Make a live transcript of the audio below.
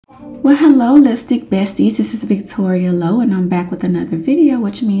Well, hello lipstick besties, this is Victoria Lowe and I'm back with another video,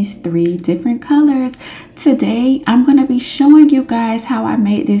 which means 3 different colors. Today I'm going to be showing you guys how I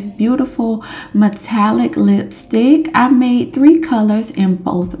made this beautiful metallic lipstick. I made 3 colors in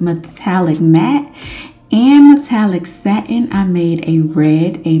both metallic matte and metallic satin. I made a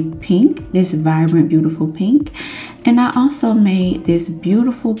red, a pink, this vibrant beautiful pink, and I also made this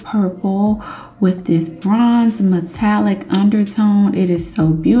beautiful purple with this bronze metallic undertone. It is so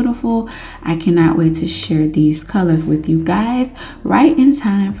beautiful. I cannot wait to share these colors with you guys right in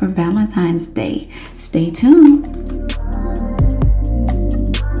time for Valentine's Day. Stay tuned.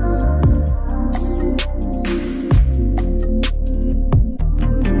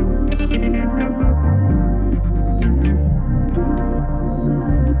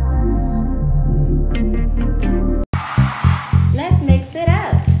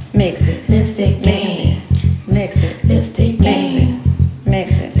 Mix it, lipstick game. Mix it, lipstick game.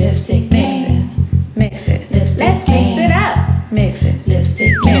 Mix it, lipstick game. Mix it, lipstick game. Let's mix it up. Mix it,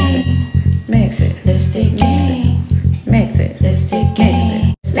 lipstick game. Mix it, lipstick game. Mix it, lipstick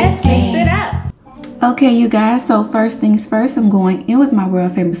game. Let's mix it up. Okay, you guys, so first things first, I'm going in with my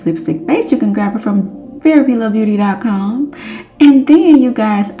world famous lipstick base. You can grab it from Veryveelobeauty.com. And then, you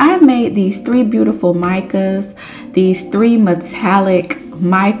guys, I made these 3 beautiful micas, these 3 metallic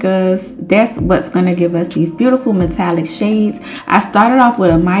micas. That's what's going to give us these beautiful metallic shades. I started off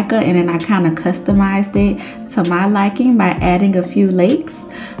with a mica and then I kind of customized it to my liking by adding a few lakes.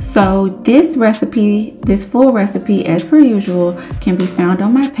 So this recipe, this full recipe as per usual, can be found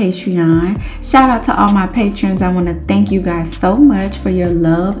on my Patreon. Shout out to all my patrons. I want to thank you guys so much for your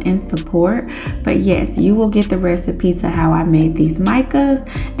love and support. But yes, you will get the recipe to how I made these micas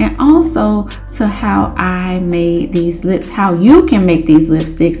and also to how I made these how you can make these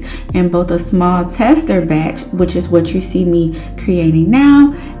lipsticks in both a small tester batch, which is what you see me creating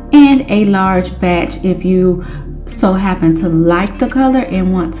now, and a large batch if you so happen to like the color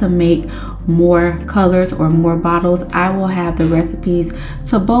and want to make more colors or more bottles. I will have the recipes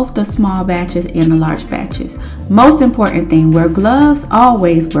to both the small batches and the large batches. Most important thing, wear gloves.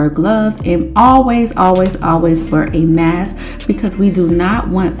 Always wear gloves, and always wear a mask, because we do not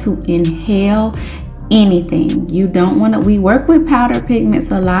want to inhale anything. You don't want to. We work with powder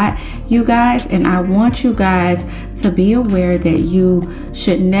pigments a lot, you guys, and I want you guys to be aware that you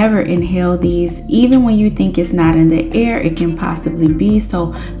should never inhale these. Even when you think it's not in the air, it can possibly be,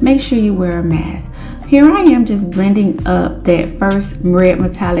 so make sure you wear a mask. Here I am just blending up that first red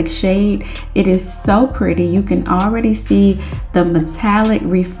metallic shade. It is so pretty. You can already see the metallic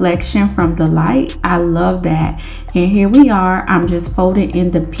reflection from the light. I love that. And here we are. I'm just folding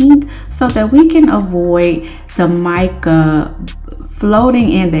in the pink so that we can avoid the mica floating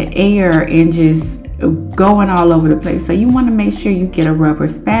in the air and just going all over the place. So you want to make sure you get a rubber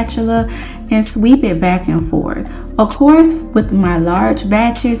spatula and sweep it back and forth. Of course, with my large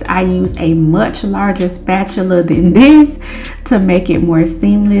batches, I use a much larger spatula than this to make it more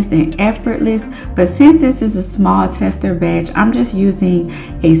seamless and effortless. But since this is a small tester batch, I'm just using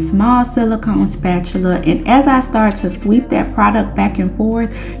a small silicone spatula. And as I start to sweep that product back and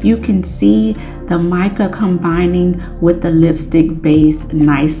forth, you can see the mica combining with the lipstick base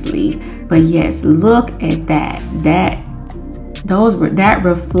nicely. But yes, look at that. That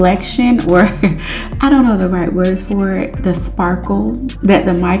reflection, or I don't know the right words for it, the sparkle that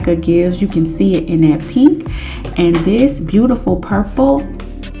the mica gives, you can see it in that pink. And this beautiful purple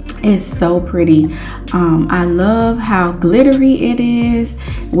is so pretty. I love how glittery it is,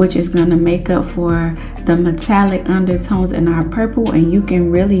 which is going to make up for the metallic undertones in our purple, and you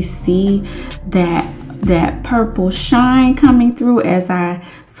can really see that purple shine coming through as I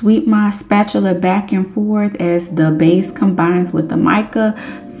sweep my spatula back and forth as the base combines with the mica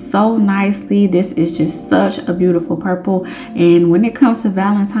so nicely. This is just such a beautiful purple. And when it comes to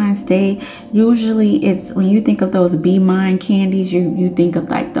Valentine's Day, usually it's, when you think of those Be Mine candies, you think of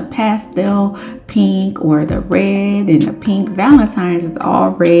like the pastel pink or the red and the pink. Valentine's is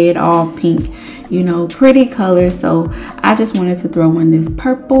all red, all pink, you know, pretty colors. So I just wanted to throw in this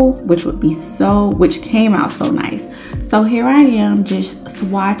purple, which came out so nice. So here I am just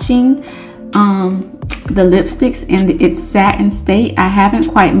swatching the lipsticks in its satin state. I haven't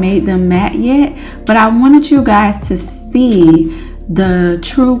quite made them matte yet, but I wanted you guys to see the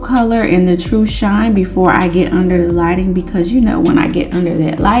true color and the true shine before I get under the lighting, because you know when I get under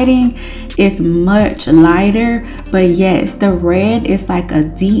that lighting it's much lighter. But yes, the red is like a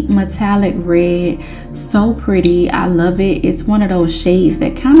deep metallic red, so pretty. I love it. It's one of those shades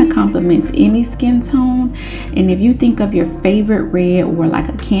that kind of complements any skin tone. And if you think of your favorite red, or like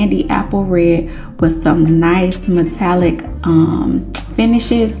a candy apple red with some nice metallic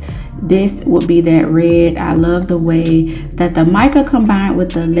finishes, this would be that red. I love the way that the mica combined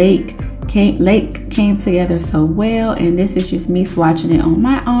with the lake came together so well. And this is just me swatching it on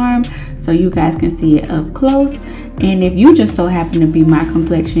my arm so you guys can see it up close. And if you just so happen to be my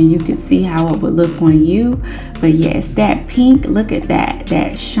complexion, you can see how it would look on you. But yes, that pink, look at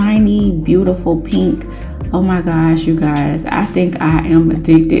that shiny, beautiful pink. Oh my gosh, you guys, I think I am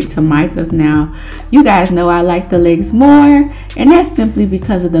addicted to micas now. You guys know I like the legs more, and that's simply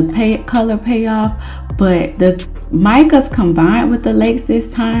because of the color payoff. But the micas combined with the legs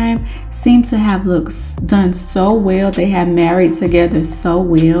this time seem to have done so well. They have married together so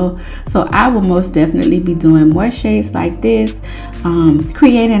well. So I will most definitely be doing more shades like this,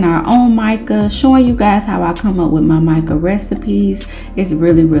 creating our own mica, showing you guys how I come up with my mica recipes. It's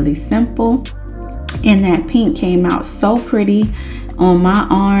really, really simple. And that pink came out so pretty on my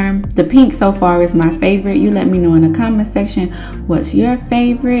arm. The pink so far is my favorite. You let me know in the comment section what's your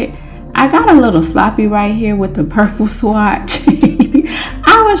favorite. I got a little sloppy right here with the purple swatch.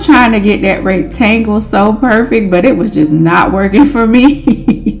 I was trying to get that rectangle so perfect, but it was just not working for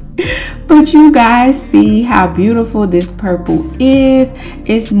me. But you guys see how beautiful this purple is.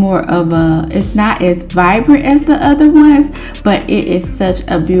 It's more of it's not as vibrant as the other ones, but it is such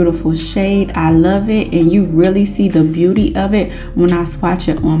a beautiful shade. I love it, and you really see the beauty of it when I swatch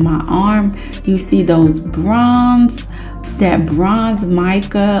it on my arm. You see those that bronze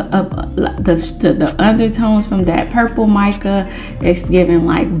mica, the undertones from that purple mica. It's giving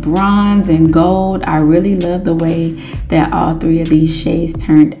like bronze and gold. I really love the way that all three of these shades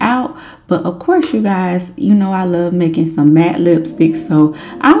turned out. But of course, you guys, you know I love making some matte lipsticks, so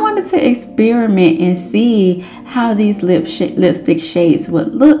I wanted to experiment and see how these lipstick shades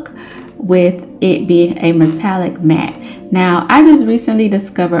would look with it being a metallic matte. Now, I just recently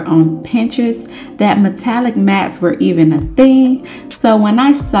discovered on Pinterest that metallic mattes were even a thing. So when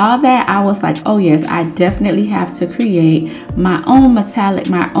I saw that, I was like, oh yes, I definitely have to create my own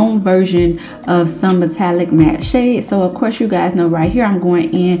version of some metallic matte shades. So of course, you guys know right here, I'm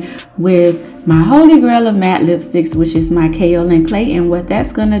going in with my holy grail of matte lipsticks, which is my Kaolin Clay. And what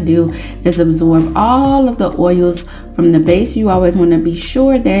that's gonna do is absorb all of the oils from the base. You always wanna be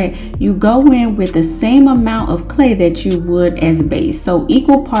sure that you go in with the same amount of clay that you would as base. So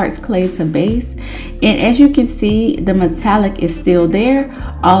equal parts clay to base. And as you can see, the metallic is still there,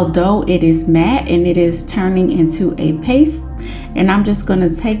 although it is matte and it is turning into a paste. And I'm just going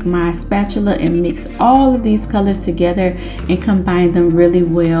to take my spatula and mix all of these colors together and combine them really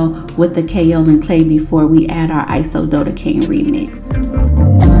well with the Kaolin Clay before we add our Isododecane remix.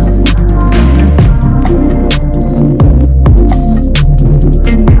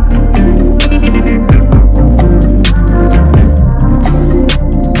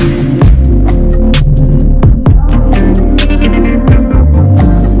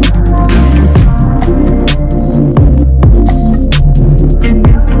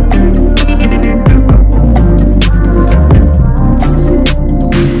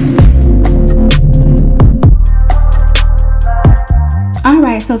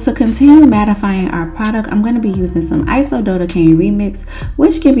 So to continue mattifying our product, I'm going to be using some Isododecane Remix,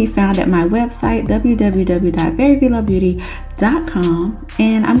 which can be found at my website, www.veryveelobeauty.com.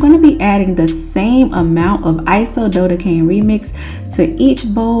 And I'm going to be adding the same amount of Isododecane Remix to each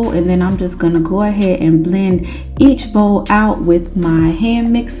bowl. And then I'm just going to go ahead and blend each bowl out with my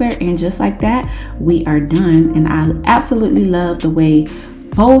hand mixer. And just like that, we are done. And I absolutely love the way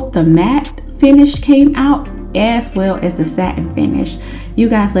both the matte finish came out as well as the satin finish. You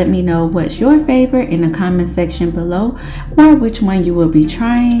guys let me know what's your favorite in the comment section below, or which one you will be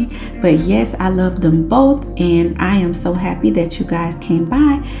trying. But yes, I love them both, and I am so happy that you guys came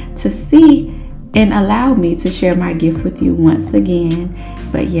by to see and allow me to share my gift with you once again.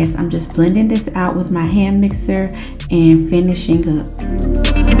 But yes, I'm just blending this out with my hand mixer and finishing up.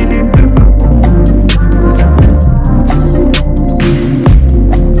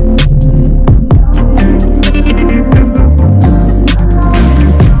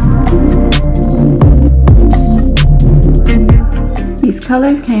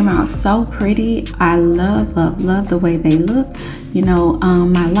 Colors came out so pretty. I love the way they look. You know,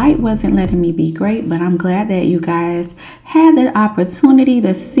 my light wasn't letting me be great, but I'm glad that you guys had the opportunity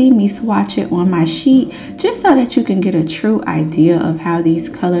to see me swatch it on my sheet, just so that you can get a true idea of how these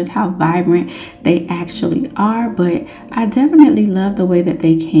colors, how vibrant they actually are. But I definitely love the way that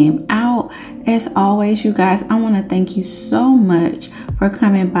they came out. As always, you guys, I want to thank you so much for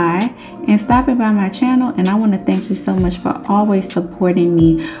coming by and stopping by my channel. And I want to thank you so much for always supporting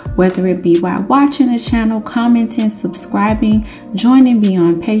me, whether it be while watching the channel, commenting, subscribing, joining me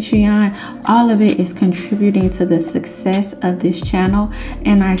on Patreon. All of it is contributing to the success of this channel,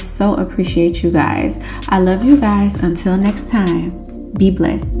 and I so appreciate you guys. I love you guys. Until next time, be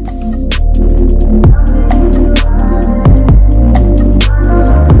blessed.